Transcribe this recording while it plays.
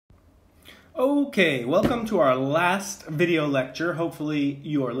Okay, welcome to our last video lecture. Hopefully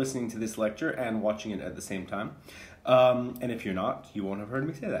you are listening to this lecture and watching it at the same time. And if you're not, you won't have heard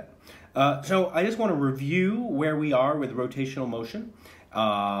me say that. So I just want to review where we are with rotational motion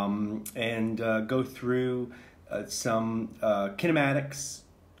and go through some kinematics,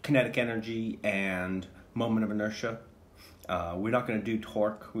 kinetic energy, and moment of inertia. We're not going to do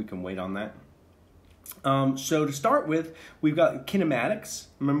torque. We can wait on that. So to start with, we've got kinematics.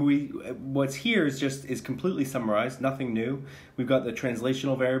 Remember, what's here is completely summarized, nothing new. We've got the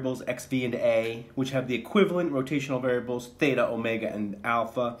translational variables x, v, and a, which have the equivalent rotational variables theta, omega, and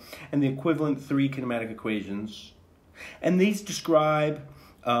alpha, and the equivalent three kinematic equations. And these describe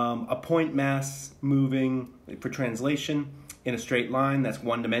a point mass moving, for translation, in a straight line. That's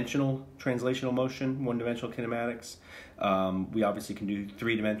one-dimensional translational motion, one-dimensional kinematics. We obviously can do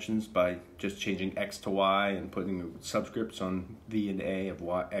 3 dimensions by just changing x to y and putting subscripts on v and a of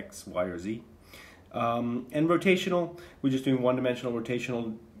y, x, y, or z. And rotational, we're just doing one-dimensional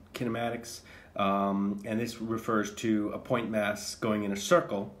rotational kinematics. And this refers to a point mass going in a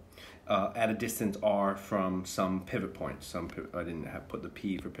circle at a distance r from some pivot point. I didn't put the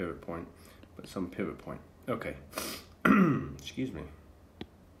p for pivot point, but some pivot point. Okay. Excuse me.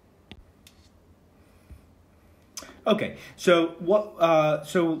 Okay, so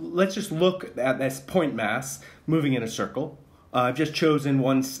so let's just look at this point mass moving in a circle. I've just chosen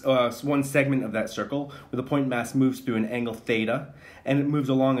one segment of that circle where the point mass moves through an angle theta, and it moves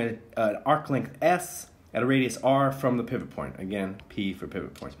along an arc length s at a radius r from the pivot point. Again, p for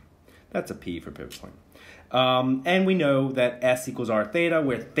pivot point. That's a p for pivot point. And we know that s equals r theta,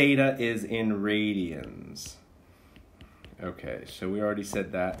 where theta is in radians. Okay, so we already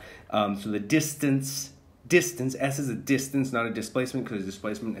said that. So the distance, S is a distance, not a displacement, because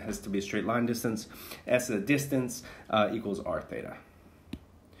displacement has to be a straight line distance. S is a distance equals r theta.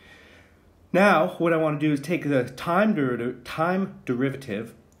 Now, what I want to do is take the time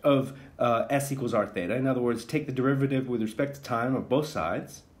derivative of S equals r theta. In other words, take the derivative with respect to time of both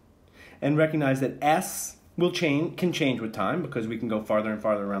sides, and recognize that S can change with time, because we can go farther and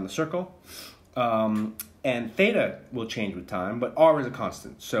farther around the circle. And theta will change with time, but r is a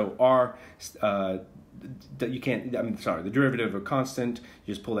constant. So r, the derivative of a constant,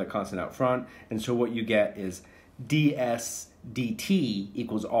 you just pull that constant out front. And so what you get is ds dt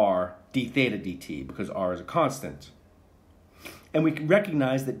equals r d theta dt, because r is a constant. And we can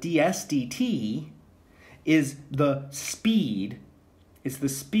recognize that ds dt is the speed,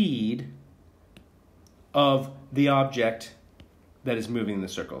 of the object that is moving in the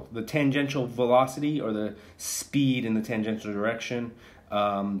circle. The tangential velocity, or the speed in the tangential direction,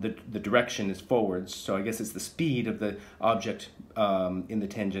 the direction is forwards, so I guess it's the speed of the object in the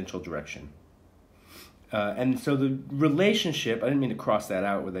tangential direction. And so the relationship, I didn't mean to cross that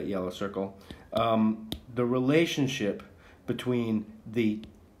out with that yellow circle, the relationship between the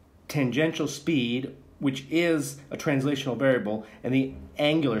tangential speed, which is a translational variable, and the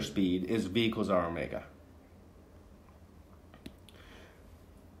angular speed is v equals r omega.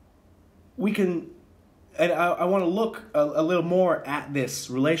 We can, and I want to look a little more at this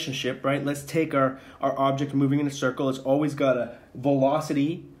relationship, right? Let's take our object moving in a circle. It's always got a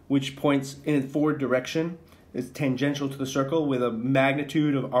velocity which points in a forward direction. It's tangential to the circle with a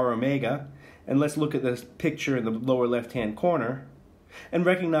magnitude of r omega. And let's look at this picture in the lower left-hand corner and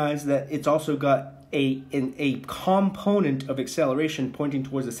recognize that it's also got a component of acceleration pointing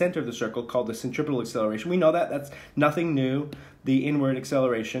towards the center of the circle called the centripetal acceleration. We know that. That's nothing new. The inward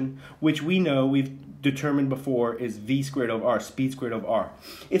acceleration, which we know we've determined before is v squared over r, speed squared over r.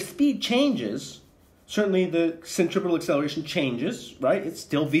 If speed changes, certainly the centripetal acceleration changes, right? It's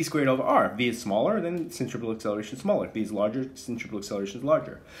still v squared over r. V is smaller, then centripetal acceleration is smaller. V is larger, centripetal acceleration is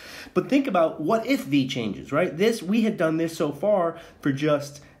larger. But think about what if v changes, right? We had done this so far for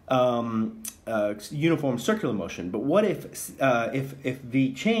just uniform circular motion. But what if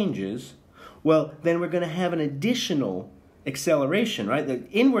v changes? Well, then we're going to have an additional acceleration, right? The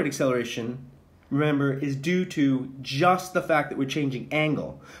inward acceleration, remember, is due to just the fact that we're changing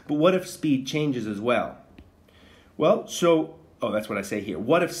angle. But what if speed changes as well? Well, that's what I say here.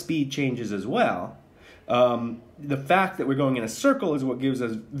 What if speed changes as well? The fact that we're going in a circle is what gives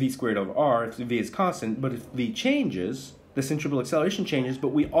us v squared over r if v is constant. But if v changes, the centripetal acceleration changes, but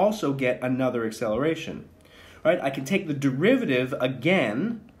we also get another acceleration, right? I can take the derivative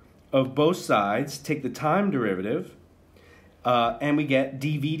again of both sides, take the time derivative, and we get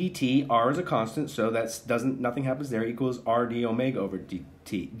dv dt, r is a constant, so nothing happens there, equals r d omega over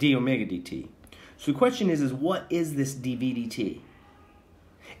dt, d omega dt. So the question is what is this dv dt?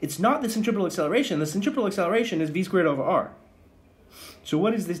 It's not the centripetal acceleration. The centripetal acceleration is v squared over r. So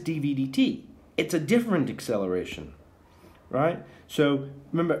what is this dv dt? It's a different acceleration, right? So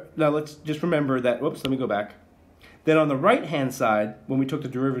remember, now let's just remember that, whoops, let me go back. Then on the right-hand side, when we took the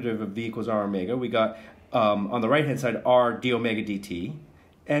derivative of v equals r omega, we got on the right-hand side r d omega dt.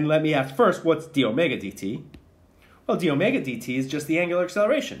 And let me ask first, what's d omega dt? Well, d omega dt is just the angular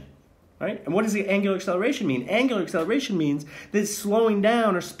acceleration, right? And what does the angular acceleration mean? Angular acceleration means that it's slowing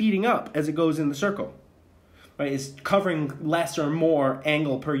down or speeding up as it goes in the circle, right? It's covering less or more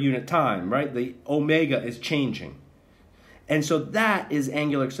angle per unit time, right? The omega is changing. And so that is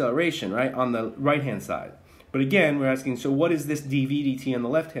angular acceleration, right, on the right-hand side. But again, we're asking, so what is this dv dt on the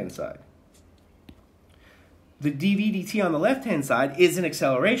left-hand side? The dv dt on the left-hand side is an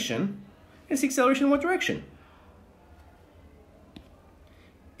acceleration. It's the acceleration in what direction?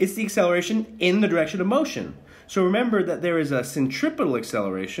 It's the acceleration in the direction of motion. So remember that there is a centripetal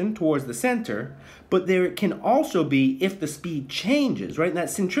acceleration towards the center, but there can also be if the speed changes, right? And that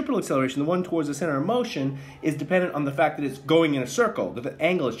centripetal acceleration, the one towards the center of motion, is dependent on the fact that it's going in a circle, that the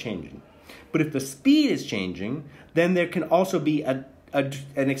angle is changing. But if the speed is changing, then there can also be an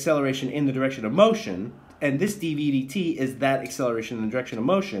acceleration in the direction of motion, and this dv dt is that acceleration in the direction of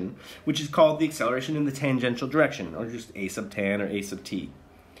motion, which is called the acceleration in the tangential direction, or just a sub tan or a sub t,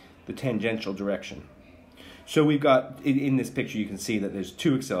 the tangential direction. So we've got, in this picture you can see that there's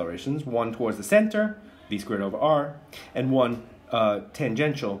two accelerations, one towards the center, v squared over r, and one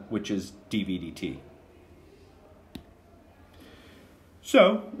tangential, which is dv dt.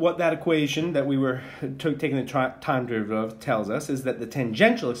 So what that equation that we were taking the time derivative of tells us is that the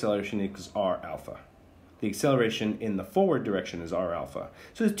tangential acceleration equals r alpha. The acceleration in the forward direction is r alpha.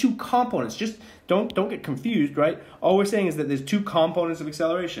 So there's two components. Just don't get confused, right? All we're saying is that there's two components of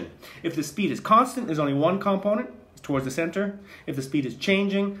acceleration. If the speed is constant, there's only one component, it's towards the center. If the speed is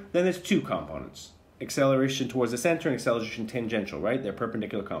changing, then there's two components. Acceleration towards the center and acceleration tangential, right? They're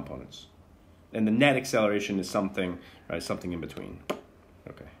perpendicular components. And the net acceleration is something, right? Something in between.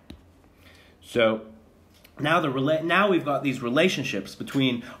 Okay. So now we've got these relationships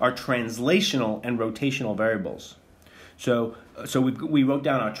between our translational and rotational variables. So we wrote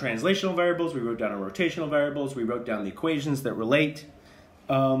down our translational variables, we wrote down our rotational variables, we wrote down the equations that relate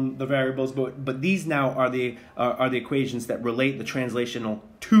the variables, but these now are the equations that relate the translational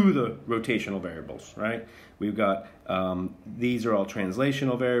to the rotational variables, right? We've got these are all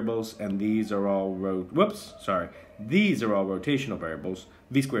translational variables, and these are all these are all rotational variables.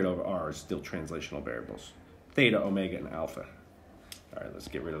 V squared over r is still translational variables. Theta, omega, and alpha. All right, let's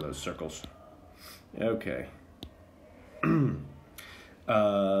get rid of those circles. Okay.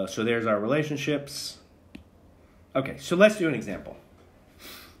 So there's our relationships. Okay, so let's do an example.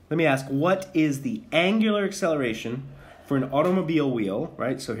 Let me ask, what is the angular acceleration for an automobile wheel,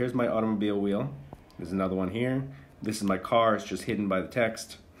 right? So here's my automobile wheel. There's another one here. This is my car. It's just hidden by the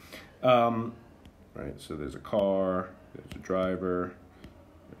text. Right, so there's a car, there's a driver.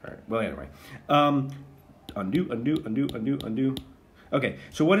 All right, well, anyway. Undo. Okay,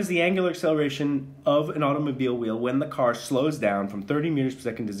 so what is the angular acceleration of an automobile wheel when the car slows down from 30 meters per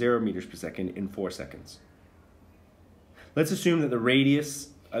second to 0 meters per second in 4 seconds? Let's assume that the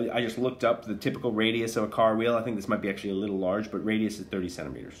radius, I just looked up the typical radius of a car wheel. I think this might be actually a little large, but radius is 30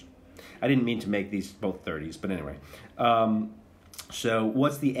 centimeters. I didn't mean to make these both 30s, but anyway. So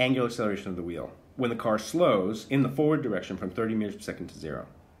what's the angular acceleration of the wheel when the car slows in the forward direction from 30 meters per second to 0?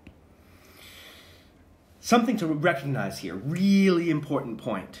 Something to recognize here, really important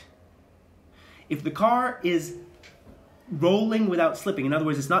point. If the car is rolling without slipping, in other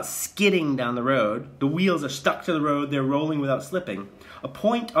words, it's not skidding down the road, the wheels are stuck to the road, they're rolling without slipping, a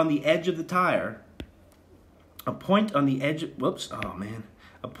point on the edge of the tire, a point on the edge,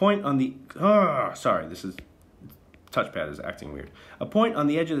 sorry, this is, touchpad is acting weird. A point on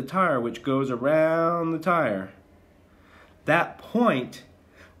the edge of the tire which goes around the tire, that point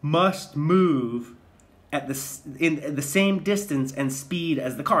must move at the same distance and speed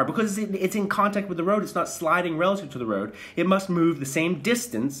as the car. Because it's in contact with the road, it's not sliding relative to the road, it must move the same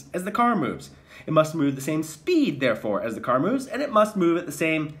distance as the car moves. It must move the same speed, therefore, as the car moves, and it must move at the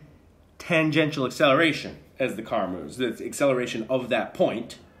same tangential acceleration as the car moves. The acceleration of that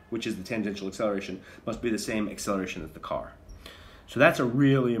point, which is the tangential acceleration, must be the same acceleration as the car. So that's a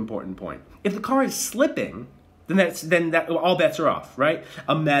really important point. If the car is slipping, then all bets are off, right?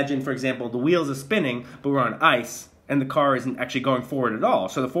 Imagine, for example, the wheels are spinning, but we're on ice, and the car isn't actually going forward at all.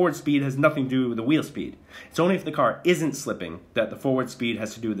 So the forward speed has nothing to do with the wheel speed. It's only if the car isn't slipping that the forward speed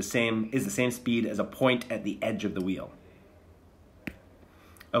has to do with the same speed as a point at the edge of the wheel.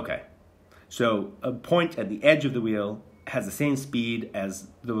 Okay, so a point at the edge of the wheel has the same speed as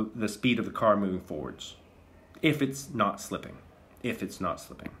the speed of the car moving forwards, if it's not slipping. if it's not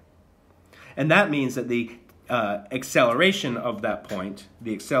slipping. And that means that the acceleration of that point,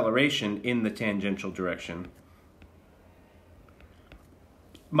 the acceleration in the tangential direction,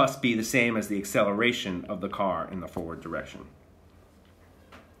 must be the same as the acceleration of the car in the forward direction.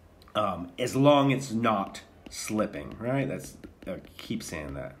 As long as it's not slipping, right? I keep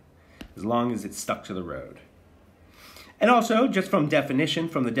saying that. As long as it's stuck to the road. And also, just from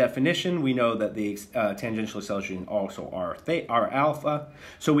the definition, we know that the tangential acceleration also are alpha,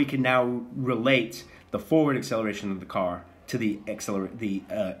 so we can now relate the forward acceleration of the car to the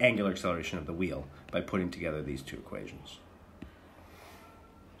angular acceleration of the wheel by putting together these two equations.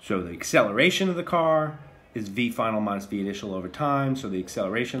 So the acceleration of the car is v final minus v initial over time, so the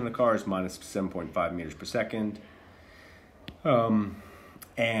acceleration of the car is minus 7.5 meters per second.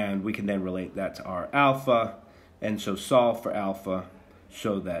 And we can then relate that to our alpha, and so solve for alpha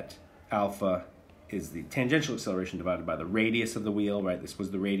so that alpha is the tangential acceleration divided by the radius of the wheel, right? This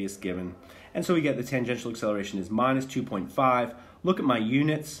was the radius given. And so we get the tangential acceleration is minus 2.5. Look at my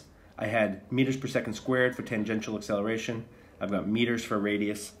units. I had meters per second squared for tangential acceleration. I've got meters for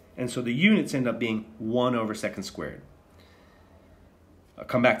radius. And so the units end up being 1 over second squared. I'll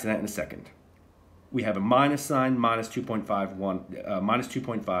come back to that in a second. We have a minus sign, minus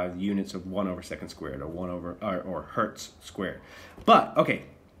 2.5 units of 1 over second squared, or hertz squared. But, okay,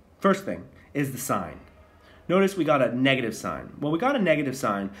 first thing is the sign. Notice we got a negative sign. Well, we got a negative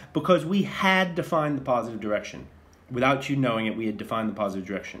sign because we had defined the positive direction. Without you knowing it, we had defined the positive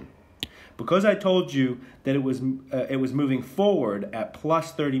direction. Because I told you that it was moving forward at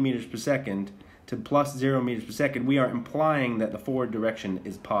plus 30 meters per second to plus 0 meters per second, we are implying that the forward direction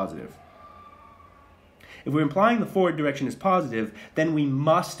is positive. If we're implying the forward direction is positive, then we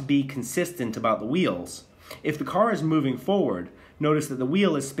must be consistent about the wheels. If the car is moving forward, notice that the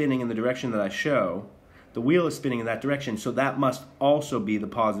wheel is spinning in the direction that I show. The wheel is spinning in that direction, so that must also be the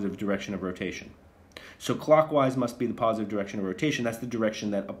positive direction of rotation. So clockwise must be the positive direction of rotation. That's the direction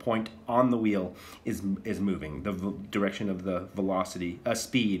that a point on the wheel is moving. The direction of the velocity,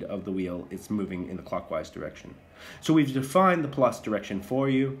 speed of the wheel is moving in the clockwise direction. So we've defined the plus direction for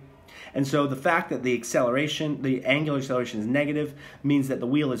you. And so the fact that the acceleration, the angular acceleration is negative, means that the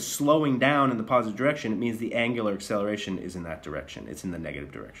wheel is slowing down in the positive direction. It means the angular acceleration is in that direction. It's in the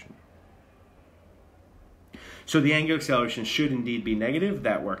negative direction. So the angular acceleration should indeed be negative.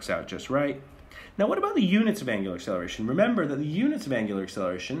 That works out just right. Now what about the units of angular acceleration? Remember that the units of angular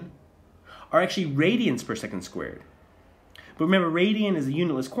acceleration are actually radians per second squared. But remember, radian is a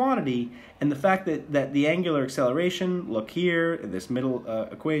unitless quantity, and the fact that the angular acceleration, look here, this middle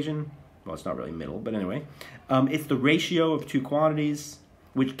equation, well, it's not really middle, but anyway, it's the ratio of two quantities,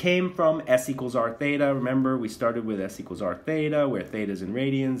 which came from s equals r theta. Remember, we started with s equals r theta, where theta is in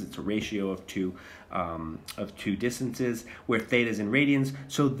radians. It's a ratio of two distances, where theta is in radians.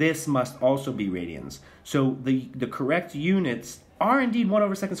 So this must also be radians. So the correct units are indeed 1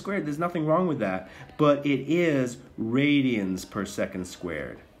 over second squared. There's nothing wrong with that, but it is radians per second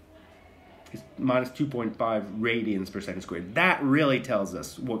squared. It's minus 2.5 radians per second squared. That really tells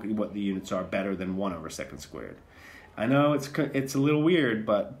us what the units are better than 1 over second squared. I know it's a little weird,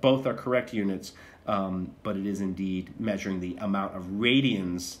 but both are correct units, but it is indeed measuring the amount of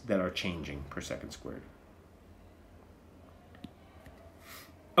radians that are changing per second squared.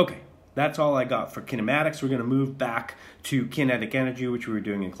 Okay. That's all I got for kinematics. We're going to move back to kinetic energy, which we were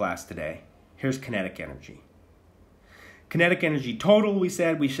doing in class today. Here's kinetic energy. Kinetic energy total, we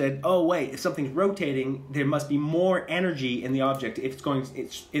said, oh wait, if something's rotating, there must be more energy in the object if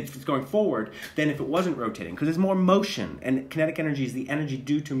it's going forward than if it wasn't rotating, because there's more motion, and kinetic energy is the energy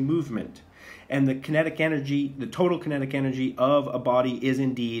due to movement. And the kinetic energy, the total kinetic energy of a body is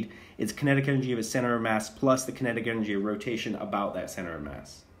indeed its kinetic energy of its center of mass plus the kinetic energy of rotation about that center of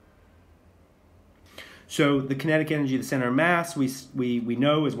mass. So the kinetic energy of the center of mass we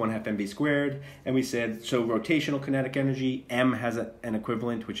know is 1/2 mv squared, and we said so rotational kinetic energy, m has an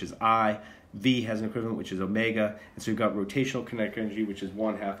equivalent, which is I, v has an equivalent, which is omega, and so we've got rotational kinetic energy, which is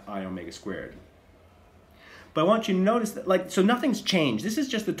 1/2 I omega squared. But I want you to notice that, so nothing's changed. This is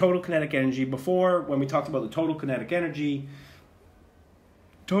just the total kinetic energy. Before, when we talked about the total kinetic energy,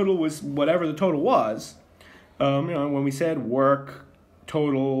 total was whatever the total was. When we said work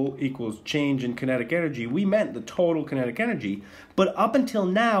total equals change in kinetic energy, we meant the total kinetic energy. But up until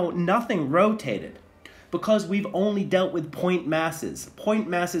now, nothing rotated because we've only dealt with point masses. Point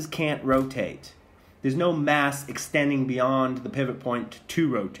masses can't rotate. There's no mass extending beyond the pivot point to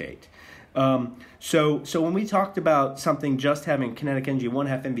rotate. So when we talked about something just having kinetic energy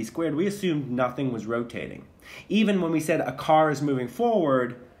 1/2 mv squared, we assumed nothing was rotating. Even when we said a car is moving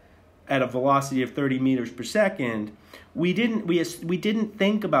forward, at a velocity of 30 meters per second, we didn't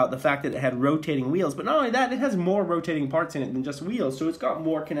think about the fact that it had rotating wheels. But not only that, it has more rotating parts in it than just wheels, so it's got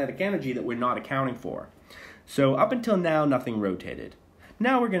more kinetic energy that we're not accounting for. So up until now, nothing rotated.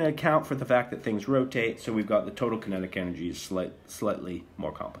 Now we're going to account for the fact that things rotate, so we've got the total kinetic energy is slightly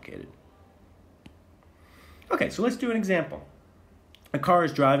more complicated. Okay, so let's do an example. A car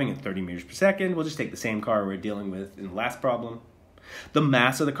is driving at 30 meters per second. We'll just take the same car we're dealing with in the last problem. The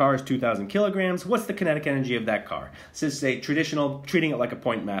mass of the car is 2,000 kilograms. What's the kinetic energy of that car? So this is a traditional, treating it like a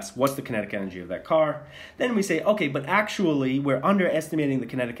point mass. What's the kinetic energy of that car? Then we say, okay, but actually we're underestimating the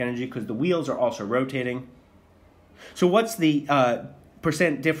kinetic energy because the wheels are also rotating. So what's the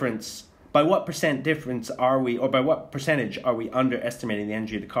percent difference? By what percent difference are we, or by what percentage are we underestimating the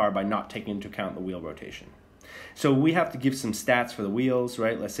energy of the car by not taking into account the wheel rotation? So we have to give some stats for the wheels,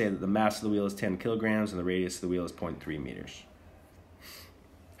 right? Let's say that the mass of the wheel is 10 kilograms and the radius of the wheel is 0.3 meters.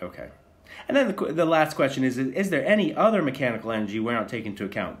 Okay. And then the last question is there any other mechanical energy we're not taking into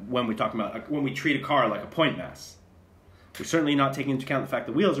account when we talk about, when we treat a car like a point mass? We're certainly not taking into account the fact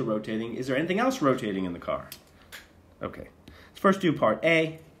the wheels are rotating. Is there anything else rotating in the car? Okay. Let's first do part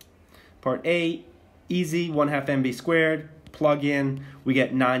A. Part A, easy, 1/2 mv squared. Plug in, we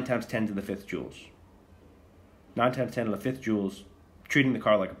get 9 times 10 to the 5th joules. 9 times 10 to the 5th joules, treating the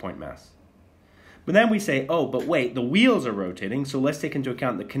car like a point mass. But then we say, oh, but wait, the wheels are rotating, so let's take into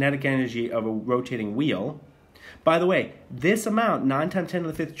account the kinetic energy of a rotating wheel. By the way, this amount, 9 times 10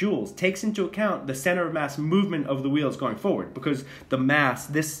 to the 5th joules, takes into account the center of mass movement of the wheels going forward, because the mass,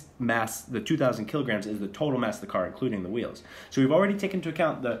 this mass, the 2,000 kilograms, is the total mass of the car, including the wheels. So we've already taken into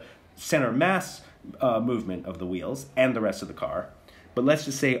account the center of mass movement of the wheels and the rest of the car. But let's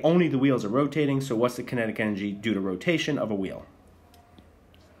just say only the wheels are rotating, so what's the kinetic energy due to rotation of a wheel?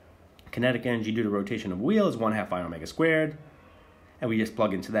 Kinetic energy due to rotation of a wheel is 1/2 I omega squared, and we just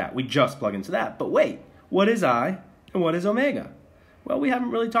plug into that. We just plug into that. But wait, what is I and what is omega? Well, we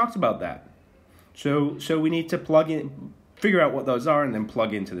haven't really talked about that. So we need to plug in, figure out what those are, and then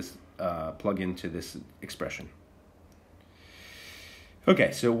plug into this expression.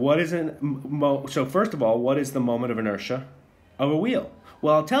 Okay, so so first of all, what is the moment of inertia of a wheel?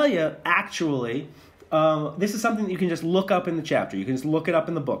 Well, I'll tell you, actually, this is something that you can just look up in the chapter. You can just look it up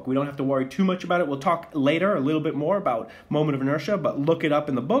in the book. We don't have to worry too much about it. We'll talk later a little bit more about moment of inertia, but look it up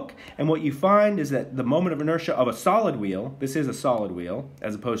in the book. And what you find is that the moment of inertia of a solid wheel, this is a solid wheel,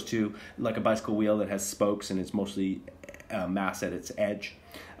 as opposed to like a bicycle wheel that has spokes and it's mostly mass at its edge.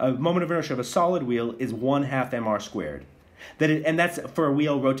 A moment of inertia of a solid wheel is 1/2 mr squared. And that's for a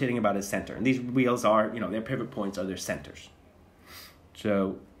wheel rotating about its center. And these wheels are, their pivot points are their centers.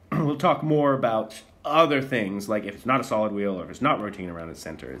 So we'll talk more about other things, like if it's not a solid wheel or if it's not rotating around its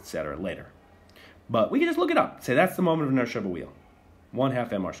center, etc. later. But we can just look it up. Say that's the moment of inertia of a wheel. 1/2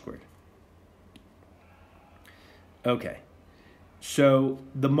 mr squared. Okay. So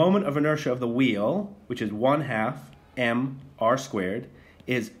the moment of inertia of the wheel, which is 1/2 mr squared,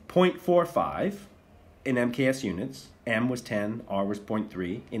 is 0.45 in MKS units. M was 10, R was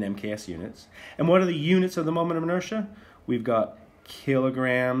 0.3 in MKS units. And what are the units of the moment of inertia? We've got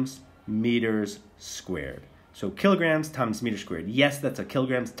kilograms meters squared. So kilograms times meter squared. Yes, that's a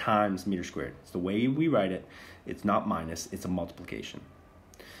kilograms times meter squared. It's the way we write it. It's not minus, it's a multiplication.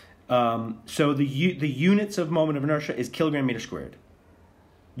 So the units of moment of inertia is kilogram meter squared.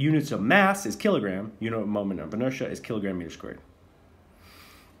 Units of mass is kilogram. Unit of moment of inertia is kilogram meter squared.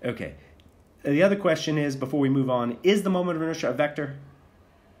 Okay. The other question is, before we move on, is the moment of inertia a vector?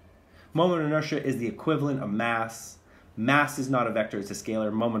 Moment of inertia is the equivalent of mass. Mass is not a vector, it's a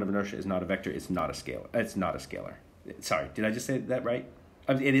scalar. Moment of inertia is not a vector, it's not a scalar. It's not a scalar. Sorry, did I just say that right?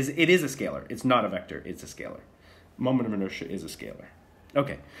 It is a scalar. It's not a vector, it's a scalar. Moment of inertia is a scalar.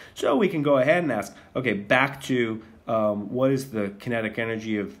 Okay, so we can go ahead and ask, okay, back to what is the kinetic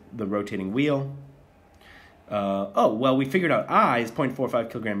energy of the rotating wheel? Well, we figured out I is 0.45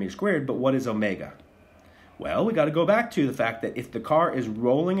 kilogram meter squared, but what is omega? Well, we got to go back to the fact that if the car is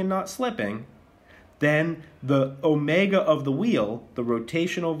rolling and not slipping, then the omega of the wheel, the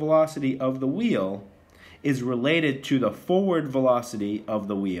rotational velocity of the wheel, is related to the forward velocity of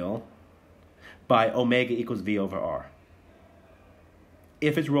the wheel by omega equals V over R.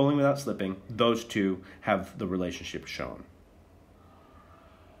 If it's rolling without slipping, those two have the relationship shown.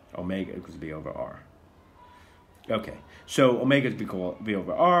 Omega equals V over R. Okay, so omega is V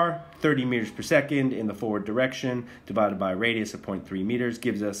over R, 30 meters per second in the forward direction, divided by a radius of 0.3 meters,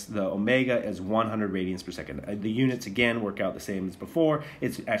 gives us the omega as 100 radians per second. The units, again, work out the same as before.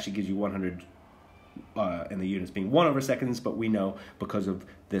 It actually gives you 100, and the units being 1 over seconds, but we know because of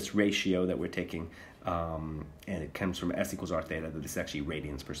this ratio that we're taking And it comes from S equals R theta, that this is actually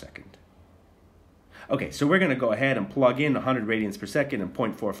radians per second. Okay, so we're going to go ahead and plug in 100 radians per second and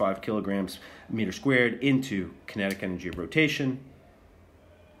 0.45 kilograms meter squared into kinetic energy of rotation.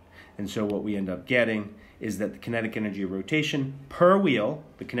 And so what we end up getting is that the kinetic energy of rotation per wheel,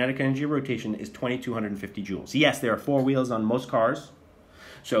 the kinetic energy of rotation is 2,250 joules. Yes, there are 4 wheels on most cars,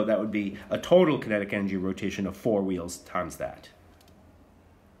 so that would be a total kinetic energy of rotation of 4 wheels times that.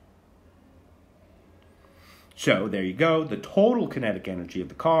 So there you go. The total kinetic energy of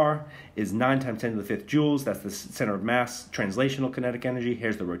the car is 9 times 10 to the 5th joules. That's the center of mass translational kinetic energy.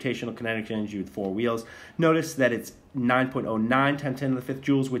 Here's the rotational kinetic energy with 4 wheels. Notice that it's 9.09 times 10 to the 5th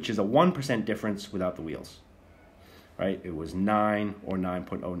joules, which is a 1% difference without the wheels. Right? It was 9 or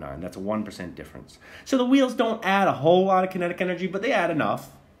 9.09. That's a 1% difference. So the wheels don't add a whole lot of kinetic energy, but they add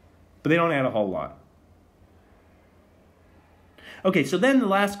enough. But they don't add a whole lot. Okay, so then the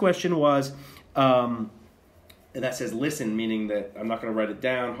last question was... and that says listen, meaning that I'm not going to write it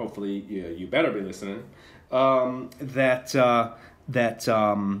down. Hopefully, you better be listening.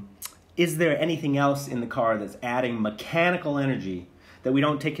 Is there anything else in the car that's adding mechanical energy that we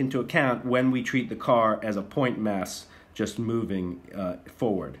don't take into account when we treat the car as a point mass just moving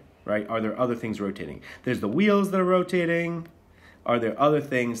forward, right? Are there other things rotating? There's the wheels that are rotating. Are there other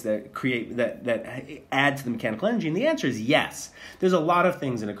things that create that add to the mechanical energy? And the answer is yes. There's a lot of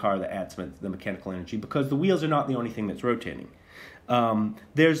things in a car that adds to the mechanical energy because the wheels are not the only thing that's rotating.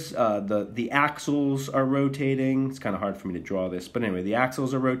 There's the axles are rotating. It's kind of hard for me to draw this, but anyway, the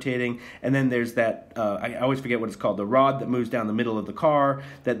axles are rotating, and then there's that I always forget what it's called, the rod that moves down the middle of the car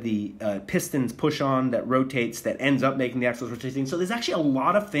that the pistons push on, that rotates, that ends up making the axles rotating. So there's actually a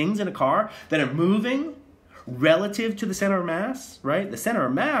lot of things in a car that are moving relative to the center of mass, right? The center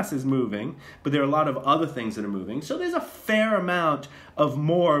of mass is moving, but there are a lot of other things that are moving. So there's a fair amount of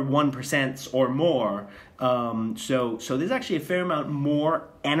more 1% or more. So there's actually a fair amount more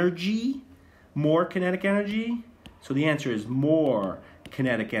energy, more kinetic energy. So the answer is more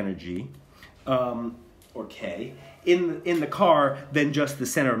kinetic energy, or K, in the car than just the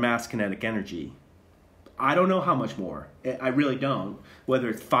center of mass kinetic energy. I don't know how much more. I really don't. Whether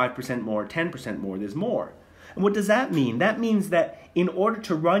it's 5% more, 10% more, there's more. And what does that mean? That means that in order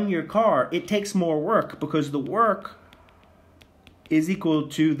to run your car, it takes more work because the work is equal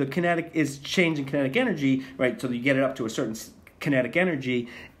to the change in kinetic energy, right? So you get it up to a certain kinetic energy.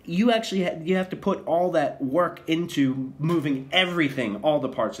 You actually you have to put all that work into moving everything, all the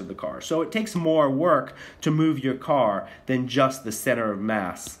parts of the car. So it takes more work to move your car than just the center of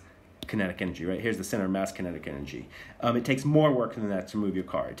mass kinetic energy, right? Here's the center of mass kinetic energy. It takes more work than that to move your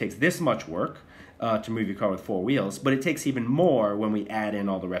car. It takes this much work to move your car with 4 wheels, but it takes even more when we add in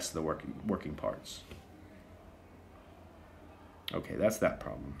all the rest of the working parts. Okay, that's that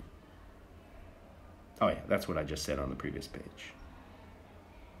problem. Oh yeah, that's what I just said on the previous page.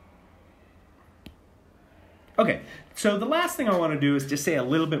 Okay, so the last thing I want to do is just say a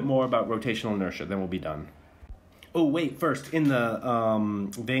little bit more about rotational inertia, then we'll be done. Oh wait, first, in the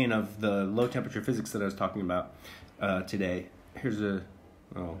vein of the low temperature physics that I was talking about today, here's a,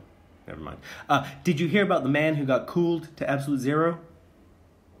 oh, never mind. Did you hear about the man who got cooled to absolute zero?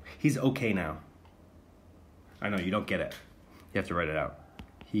 He's okay now. I know, you don't get it. You have to write it out.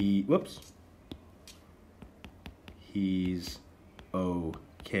 Whoops. He's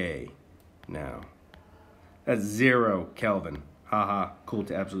okay now. That's 0 Kelvin. Haha, cooled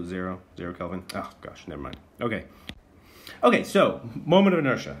to absolute 0 Kelvin. Oh gosh, never mind. Okay, so moment of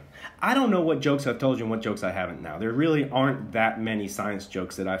inertia. I don't know what jokes I've told you and what jokes I haven't now. There really aren't that many science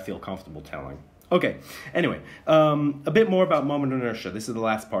jokes that I feel comfortable telling. Okay, anyway, a bit more about moment of inertia. This is the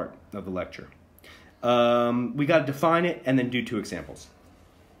last part of the lecture. We got to define it and then do 2 examples.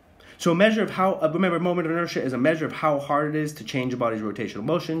 So a measure of how, remember, moment of inertia is a measure of how hard it is to change a body's rotational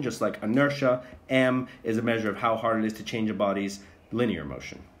motion, just like inertia, M, is a measure of how hard it is to change a body's linear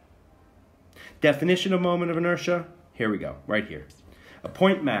motion. Definition of moment of inertia, here we go, right here. A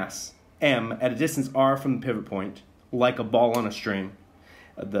point mass, M, at a distance r from the pivot point, like a ball on a string,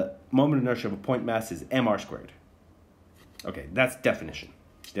 the moment of inertia of a point mass is mr squared. Okay, that's definition.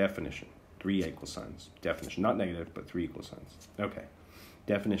 Definition. 3 equal signs. Definition, not negative, but 3 equal signs. Okay.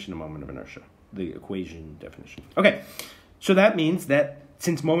 Definition of moment of inertia. The equation definition. Okay, so that means that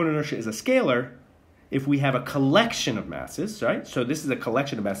since moment of inertia is a scalar, if we have a collection of masses, right? So this is a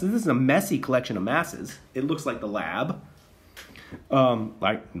collection of masses. This is a messy collection of masses. It looks like the lab.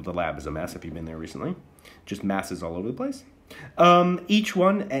 Like the lab is a mess if you've been there recently. Just masses all over the place. Each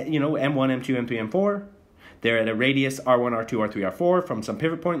one, M1, M2, M3, M4. They're at a radius R1, R2, R3, R4 from some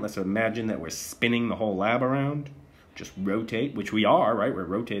pivot point. Let's imagine that we're spinning the whole lab around. just rotate, which we are, right? We're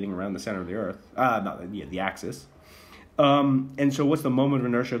rotating around the center of the Earth, the axis. And so what's the moment of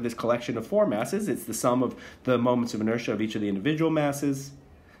inertia of this collection of 4 masses? It's the sum of the moments of inertia of each of the individual masses.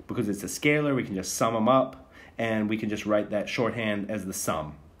 Because it's a scalar, we can just sum them up, and we can just write that shorthand as the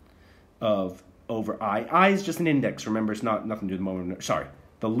sum of over I. I is just an index. Remember, it's nothing to do with the moment of inertia. Sorry,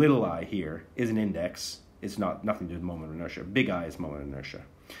 the little I here is an index. It's nothing to do with the moment of inertia. Big I is moment of inertia.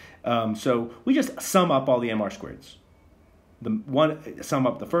 So we just sum up all the mr squareds. Sum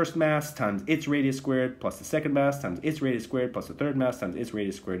up the first mass times its radius squared plus the second mass times its radius squared plus the third mass times its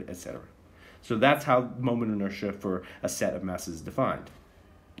radius squared, etc. So that's how moment of inertia for a set of masses is defined.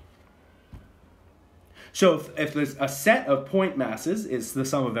 So if there's a set of point masses is the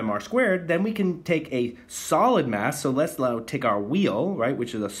sum of mr squared, then we can take a solid mass. So let's now take our wheel, right,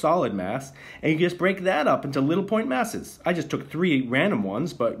 which is a solid mass, and you can just break that up into little point masses. I just took 3 random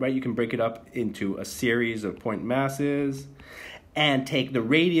ones, but right, you can break it up into a series of point masses and take the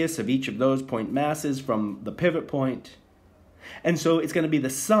radius of each of those point masses from the pivot point. And so it's going to be the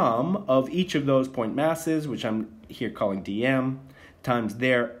sum of each of those point masses, which I'm here calling dm, times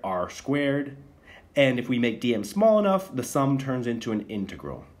their r squared. And if we make dm small enough, the sum turns into an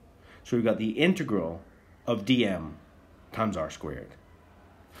integral. So we've got the integral of dm times r squared.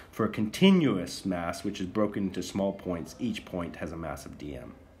 For a continuous mass, which is broken into small points, each point has a mass of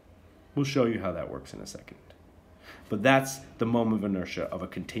dm. We'll show you how that works in a second. But that's the moment of inertia of a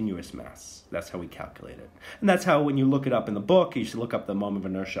continuous mass. That's how we calculate it. And that's how, when you look it up in the book, you should look up the moment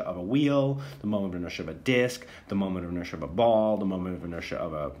of inertia of a wheel, the moment of inertia of a disc, the moment of inertia of a ball, the moment of inertia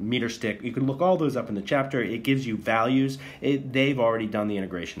of a meter stick. You can look all those up in the chapter. It gives you values. They've already done the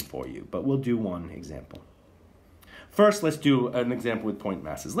integration for you. But we'll do one example. First, let's do an example with point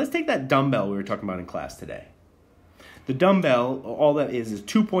masses. Let's take that dumbbell we were talking about in class today. The dumbbell, all that is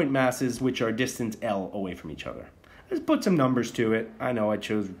 2 point masses which are distance L away from each other. Let's put some numbers to it. I know I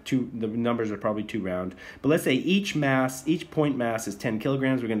chose 2, the numbers are probably too round. But let's say each point mass is 10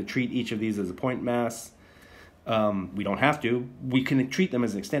 kilograms. We're going to treat each of these as a point mass. We don't have to. We can treat them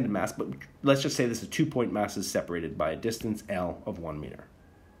as an extended mass, but let's just say this is 2 point masses separated by a distance L of 1 meter.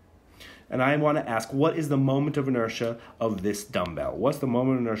 And I want to ask, what is the moment of inertia of this dumbbell? What's the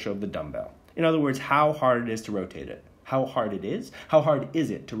moment of inertia of the dumbbell? In other words, how hard it is to rotate it. How hard is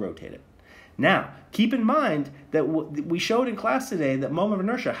it to rotate it? Now, keep in mind that we showed in class today that moment of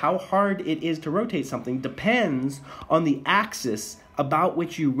inertia, how hard it is to rotate something, depends on the axis about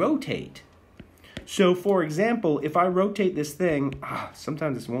which you rotate. So, for example, if I rotate this thing,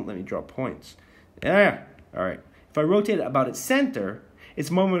 sometimes this won't let me draw points. All right. If I rotate it about its center,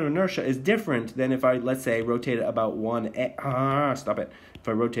 its moment of inertia is different than if I, let's say, rotate it about if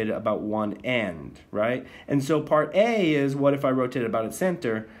I rotate it about one end, right? And so part A is what if I rotate it about its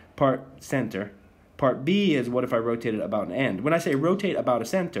center, Part B is what if I rotate it about an end. When I say rotate about a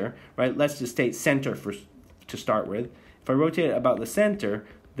center, right, let's just state center to start with. If I rotate it about the center,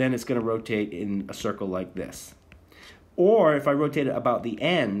 then it's going to rotate in a circle like this. Or if I rotate it about the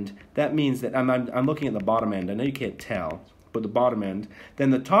end, that means that I'm looking at the bottom end. I know you can't tell, but the bottom end.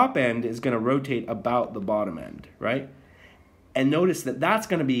 Then the top end is going to rotate about the bottom end, right? And notice that that's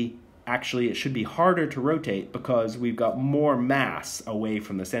going to be, actually, it should be harder to rotate because we've got more mass away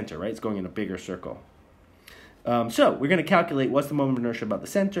from the center, right? It's going in a bigger circle. So we're going to calculate what's the moment of inertia about the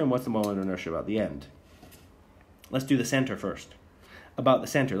center and what's the moment of inertia about the end. Let's do the center first. About the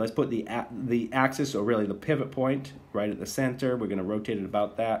center, let's put the axis, or really the pivot point, right at the center. We're going to rotate it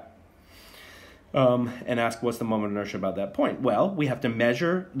about that. And ask what's the moment of inertia about that point. Well, we have to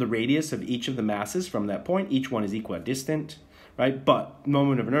measure the radius of each of the masses from that point. Each one is equidistant, right? But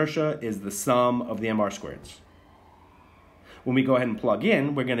moment of inertia is the sum of the mr squareds. When we go ahead and plug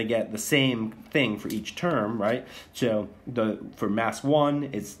in, we're going to get the same thing for each term, right? So for mass 1,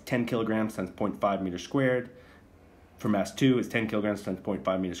 it's 10 kilograms times 0.5 meters squared. For mass 2, it's 10 kilograms times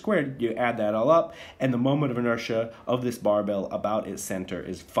 0.5 meters squared. You add that all up, and the moment of inertia of this barbell about its center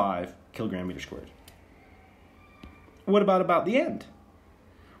is 5 kilogram meters squared. What about the end?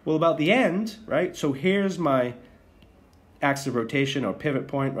 Well, about the end, right? So here's my axis of rotation or pivot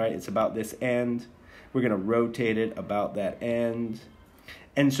point, right? It's about this end. We're going to rotate it about that end.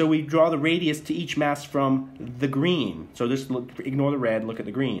 And so we draw the radius to each mass from the green. So just ignore the red, look at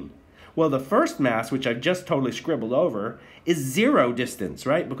the green. Well, the first mass, which I've just totally scribbled over, is 0 distance,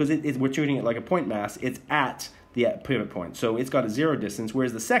 right? Because we're treating it like a point mass. It's at the pivot point. So it's got a 0 distance,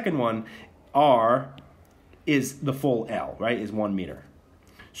 whereas the second one, R, is the full L, right? Is 1 meter.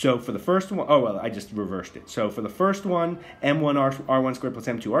 So for the first one, I just reversed it. So for the first one, M1 R1 squared plus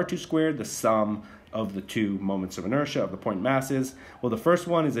M2 R2 squared, the sum of the two moments of inertia of the point masses? Well, the first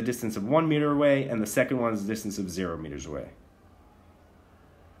one is a distance of 1 meter away, and the second one is a distance of 0 meters away.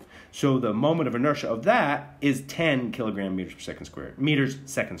 So the moment of inertia of that is 10 kilogram meters per second squared, meters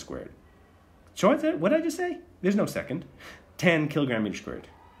second squared. So what did I just say? There's no second. 10 kilogram meters squared.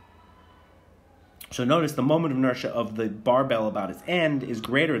 So notice the moment of inertia of the barbell about its end is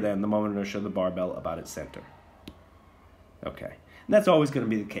greater than the moment of inertia of the barbell about its center. Okay, and that's always going to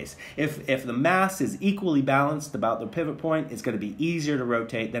be the case. If the mass is equally balanced about the pivot point, it's going to be easier to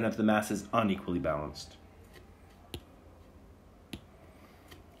rotate than if the mass is unequally balanced.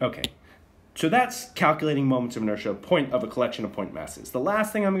 Okay, so that's calculating moments of inertia of a collection of point masses. The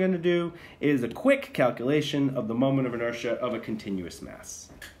last thing I'm going to do is a quick calculation of the moment of inertia of a continuous mass.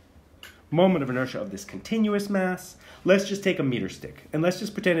 Moment of inertia of this continuous mass. Let's just take a meter stick, and let's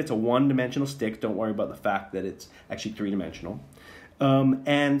just pretend it's a one-dimensional stick. Don't worry about the fact that it's actually three-dimensional.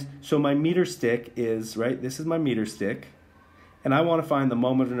 And so my meter stick is, right, this is my meter stick, and I want to find the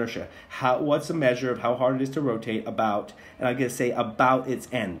moment of inertia. What's a measure of how hard it is to rotate about, and I'm going to say about its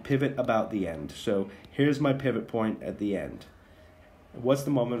end, pivot about the end. So here's my pivot point at the end. What's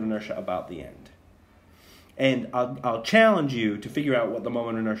the moment of inertia about the end? And I'll challenge you to figure out what the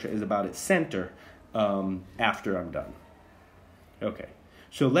moment of inertia is about its center after I'm done. Okay,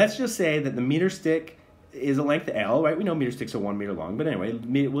 so let's just say that the meter stick is a length L, right? We know meter sticks are 1 meter long, but anyway,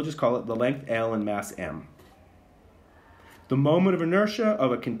 we'll just call it the length L and mass M. The moment of inertia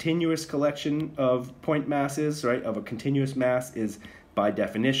of a continuous collection of point masses, right, of a continuous mass is, by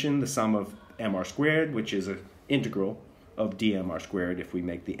definition, the sum of mr squared, which is an integral of dmr squared if we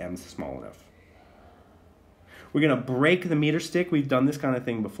make the m's small enough. We're going to break the meter stick. We've done this kind of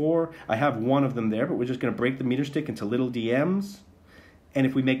thing before. I have one of them there, but we're just going to break the meter stick into little dm's. And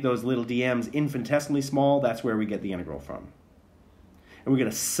if we make those little dm's infinitesimally small, that's where we get the integral from. And we're going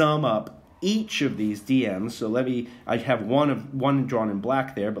to sum up each of these dm's. So I have one drawn in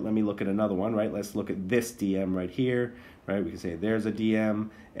black there, but let me look at another one, right? Let's look at this dm right here, right? We can say there's a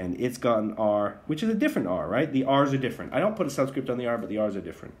dm, and it's got an r, which is a different r, right? The r's are different. I don't put a subscript on the r, but the r's are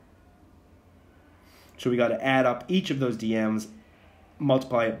different. So we got to add up each of those dm's,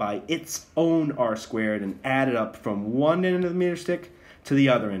 multiply it by its own r squared, and add it up from one end of the meter stick to the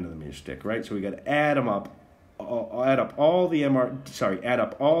other end of the meter stick, right? So we got to add them up, add up all the dmr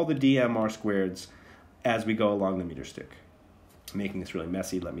squareds as we go along the meter stick. Making this really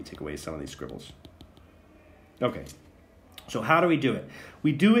messy, let me take away some of these scribbles. Okay, so how do we do it?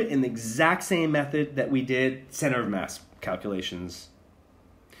 We do it in the exact same method that we did center of mass calculations.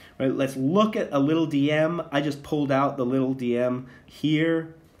 Right, let's look at a little dm. I just pulled out the little dm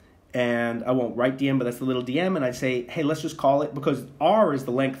here, and I won't write dm, but that's the little dm, and I say, hey, let's just call it, because r is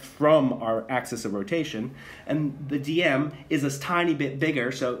the length from our axis of rotation, and the dm is a tiny bit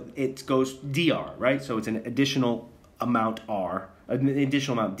bigger, so it goes dr, right? So it's an additional amount r, an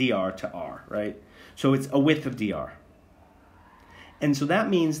additional amount dr to r, right? So it's a width of dr. And so that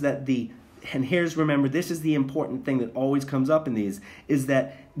means that and here's, remember, this is the important thing that always comes up in these, is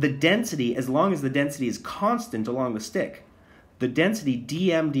that the density, as long as the density is constant along the stick, the density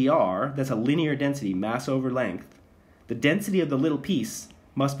dmdr, that's a linear density, mass over length, the density of the little piece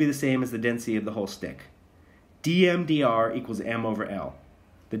must be the same as the density of the whole stick. dmdr equals m over L.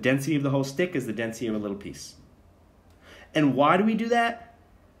 The density of the whole stick is the density of a little piece. And why do we do that?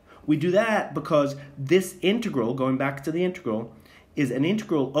 We do that because this integral, going back to the integral, is an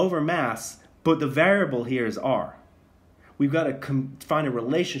integral over mass, but the variable here is r. We've got to find a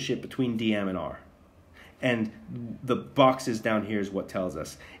relationship between dm and r. And the boxes down here is what tells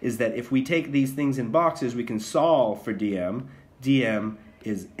us, is that if we take these things in boxes, we can solve for dm. dm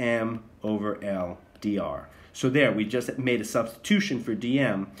is m over L dr. So there, we just made a substitution for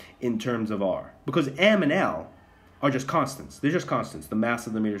dm in terms of r. Because m and L are just constants. They're just constants, the mass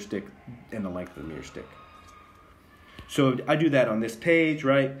of the meter stick and the length of the meter stick. So I do that on this page,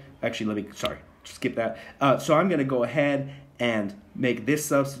 right? Actually, skip that. So I'm going to go ahead and make this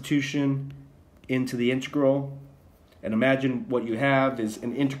substitution into the integral. And imagine what you have is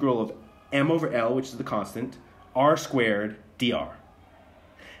an integral of m over L, which is the constant, r squared dr.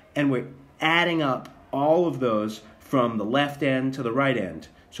 And we're adding up all of those from the left end to the right end.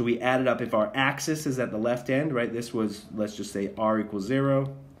 So we added up if our axis is at the left end, right? This was, let's just say r equals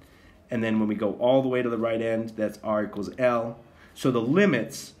 0. And then when we go all the way to the right end, that's r equals L. So the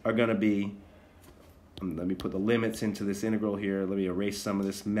limits are going to be, let me put the limits into this integral here. Let me erase some of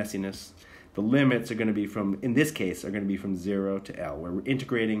this messiness. The limits are going to be from, in this case, are going to be from 0 to L, where we're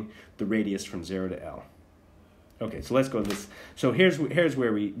integrating the radius from 0 to L. Okay, so let's go to this. So here's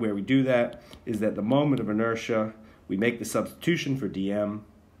where we do that, is that the moment of inertia, we make the substitution for dm,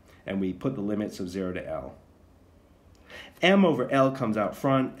 and we put the limits of 0 to L. M over L comes out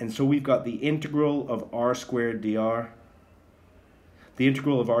front, and so we've got the integral of r squared dr. The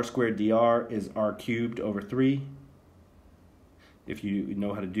integral of r squared dr is r cubed over 3, if you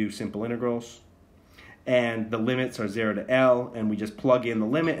know how to do simple integrals. And the limits are 0 to L, and we just plug in the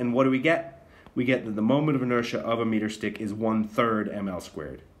limit, and what do we get? We get that the moment of inertia of a meter stick is 1/3 ml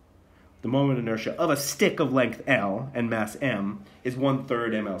squared. The moment of inertia of a stick of length L and mass M is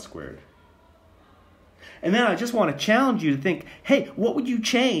 1/3 ml squared. And then I just want to challenge you to think, hey, what would you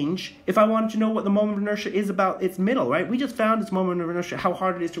change if I wanted to know what the moment of inertia is about its middle, right? We just found its moment of inertia, how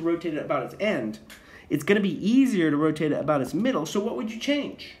hard it is to rotate it about its end. It's going to be easier to rotate it about its middle, so what would you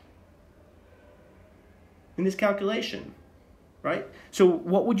change in this calculation, right? So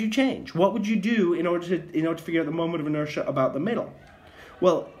what would you change? What would you do in order to figure out the moment of inertia about the middle?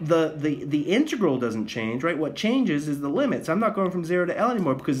 Well, the integral doesn't change, right? What changes is the limits. I'm not going from 0 to L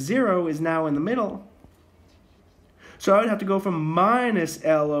anymore because 0 is now in the middle. So I would have to go from minus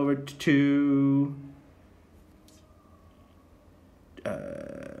L over 2,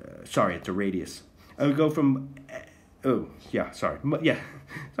 sorry, it's a radius. I would go from,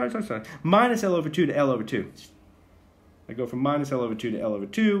 minus L over 2 to L over 2. I go from minus L over 2 to L over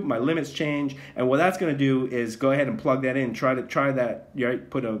 2. My limits change, and what that's going to do is go ahead and plug that in. Try that, right?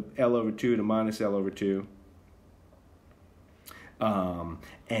 Put a L over 2 to minus L over 2.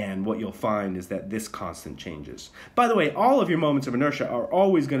 And what you'll find is that this constant changes. By the way, all of your moments of inertia are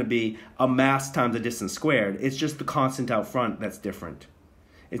always going to be a mass times a distance squared. It's just the constant out front that's different.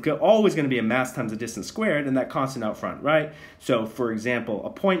 It's always going to be a mass times a distance squared, and that constant out front, right? So, for example, a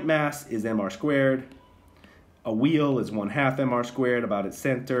point mass is mr squared. A wheel is 1/2 mr squared about its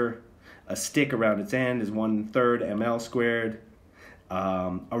center. A stick around its end is 1/3 ml squared.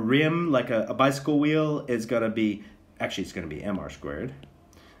 A rim, like a bicycle wheel, is going to be, actually it's going to be mr squared.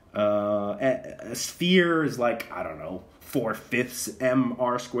 A sphere is like, I don't know, 4/5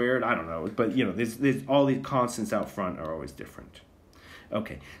 mr squared. I don't know, but you know, there's all these constants out front are always different.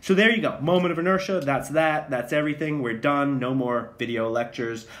 Okay, so there you go. Moment of inertia, that's everything. We're done. No more video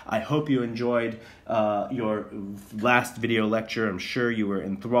lectures. I hope you enjoyed your last video lecture. I'm sure you were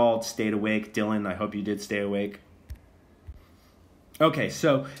enthralled, stayed awake. Dylan, I hope you did stay awake. Okay,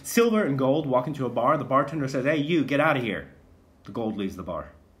 so silver and gold walk into a bar. The bartender says, hey, you, get out of here. The gold leaves the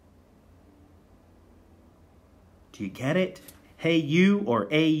bar. Do you get it? Hey, you, or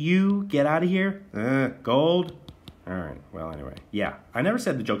AU, get out of here. Gold. All right, well, anyway. Yeah, I never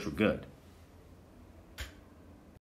said the jokes were good.